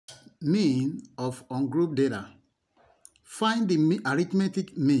mean of ungrouped data. Find the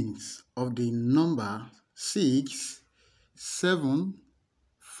arithmetic means of the number 6, 7,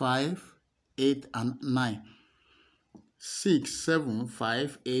 5, 8, and 9. 6, 7,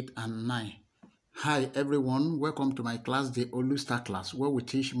 5, 8, and 9. Hi everyone, welcome to my class, the Olustat class, where we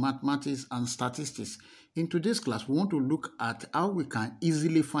teach mathematics and statistics. In today's class, we want to look at how we can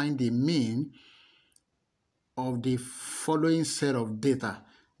easily find the mean of the following set of data.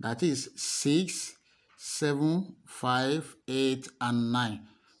 That is 6, 7, 5, 8, and 9.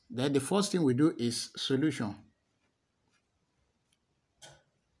 Then the first thing we do is solution.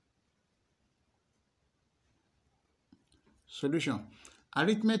 Solution.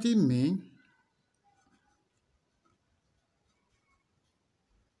 Arithmetic mean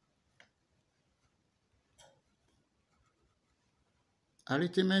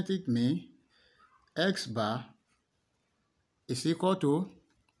x bar is equal to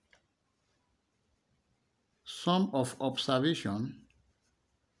sum of observation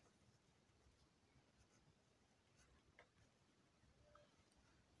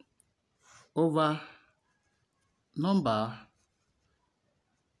over number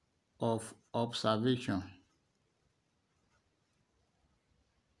of observation.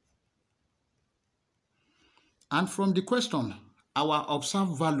 And from the question, our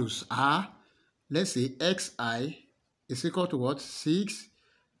observed values are, let's say, xi is equal to what? 6,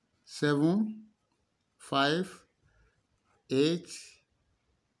 7, 5, 8,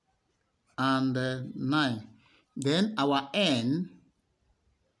 and 9. Then our n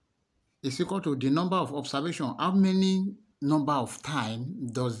is equal to the number of observation. How many number of time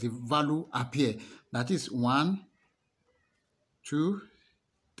does the value appear? That is 1, 2,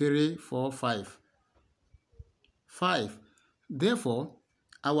 3, 4, 5. 5. Therefore,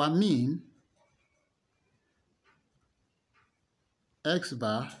 our mean x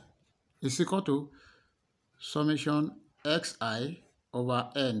bar is equal to summation xi over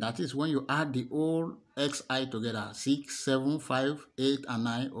n. That is when you add the whole xi together, 6, 7, 5, 8, and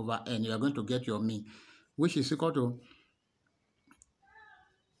 9 over n, you are going to get your mean, which is equal to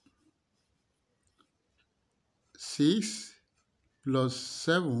 6 plus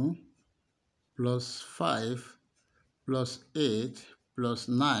 7 plus 5 plus 8 plus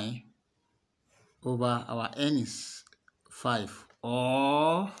 9 over our n is 5,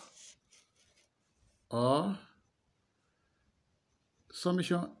 or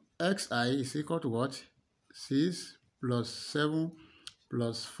summation xi is equal to what? 6 plus 7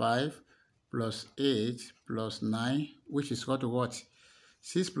 plus 5 plus 8 plus 9, which is equal to what?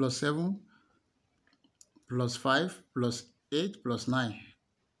 6 plus 7 plus 5 plus 8 plus 9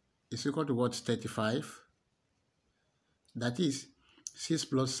 is equal to what? 35. That is 6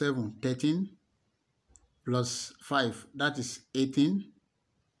 plus 7, 13, plus 5, that is 18,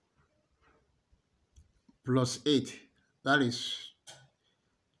 plus 8, that is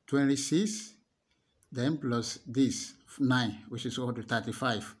 26, then plus this 9, which is equal to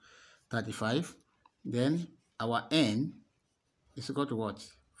 35. Then our n is equal to what?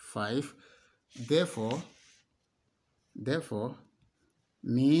 5. Therefore,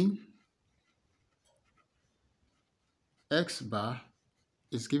 mean x bar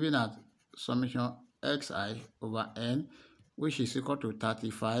is given at summation xi over n, which is equal to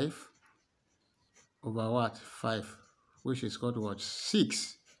 35 over what? 5, which is equal to what?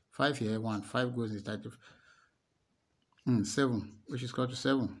 6. 5 here, 1. 5 goes to 7, which is equal to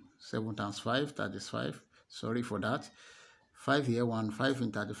 7. 7 times 5, that is 5. Sorry for that. 5 here, 1. 5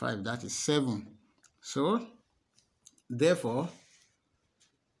 in 35, that is 7. So, therefore,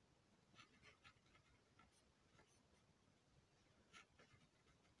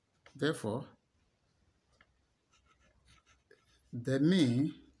 the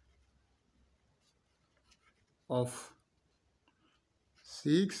mean of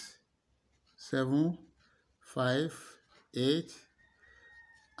 6, 7, 5, 8,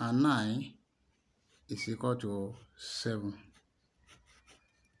 and 9 is equal to 7.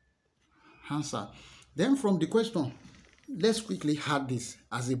 Answer. Then from the question, let's quickly add this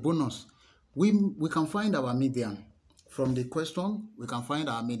as a bonus. We can find our median. From the question, we can find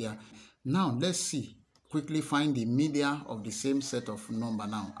our median. Now, let's quickly find the median of the same set of number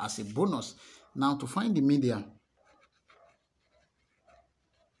now as a bonus. Now, to find the median,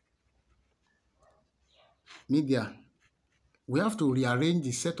 we have to rearrange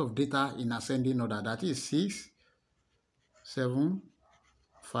the set of data in ascending order. That is 6, 7,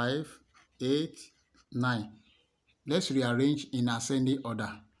 5, 8, 9. Let's rearrange in ascending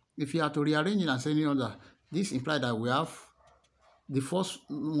order. If you have to rearrange in ascending order, this implies that we have the first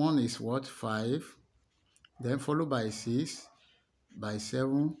one is what? 5, then followed by 6, by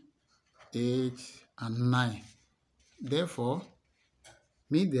 7, 8, and 9. Therefore,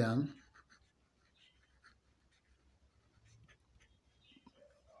 median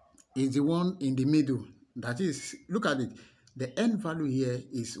is the one in the middle. That is, look at it. The end value here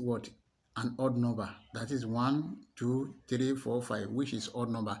is what? An odd number. That is 1, 2, 3, 4, 5, which is odd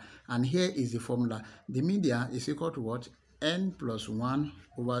number. And here is the formula. The median is equal to what? N plus 1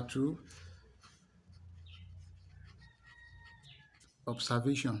 over 2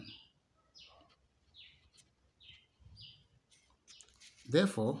 observation.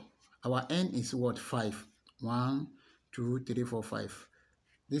 Therefore, our n is what? 5. 1, 2, 3, 4, 5.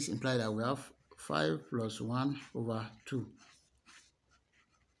 This implies that we have 5 plus 1 over 2,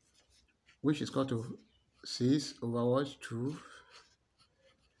 which is equal to 6 over what? 2.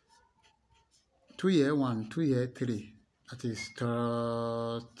 2 here 1, 2 here 3. That is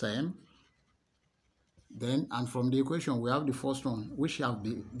 10. Then, and from the equation, we have the first one, which have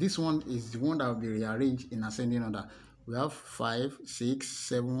the, this one is the one that will be rearranged in ascending order. We have 5, 6,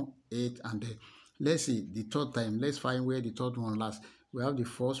 7, 8, and then let's see the third time. Let's find where the third one lasts. We have the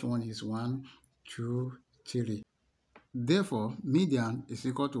first one is 1, 2, 3. Therefore, median is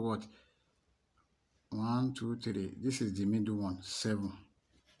equal to what? 1, 2, 3. This is the middle one, 7.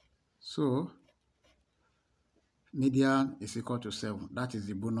 So, median is equal to 7. That is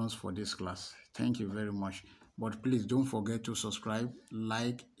the bonus for this class. Thank you very much. But please don't forget to subscribe,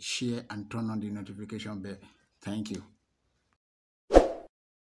 like, share, and turn on the notification bell. Thank you.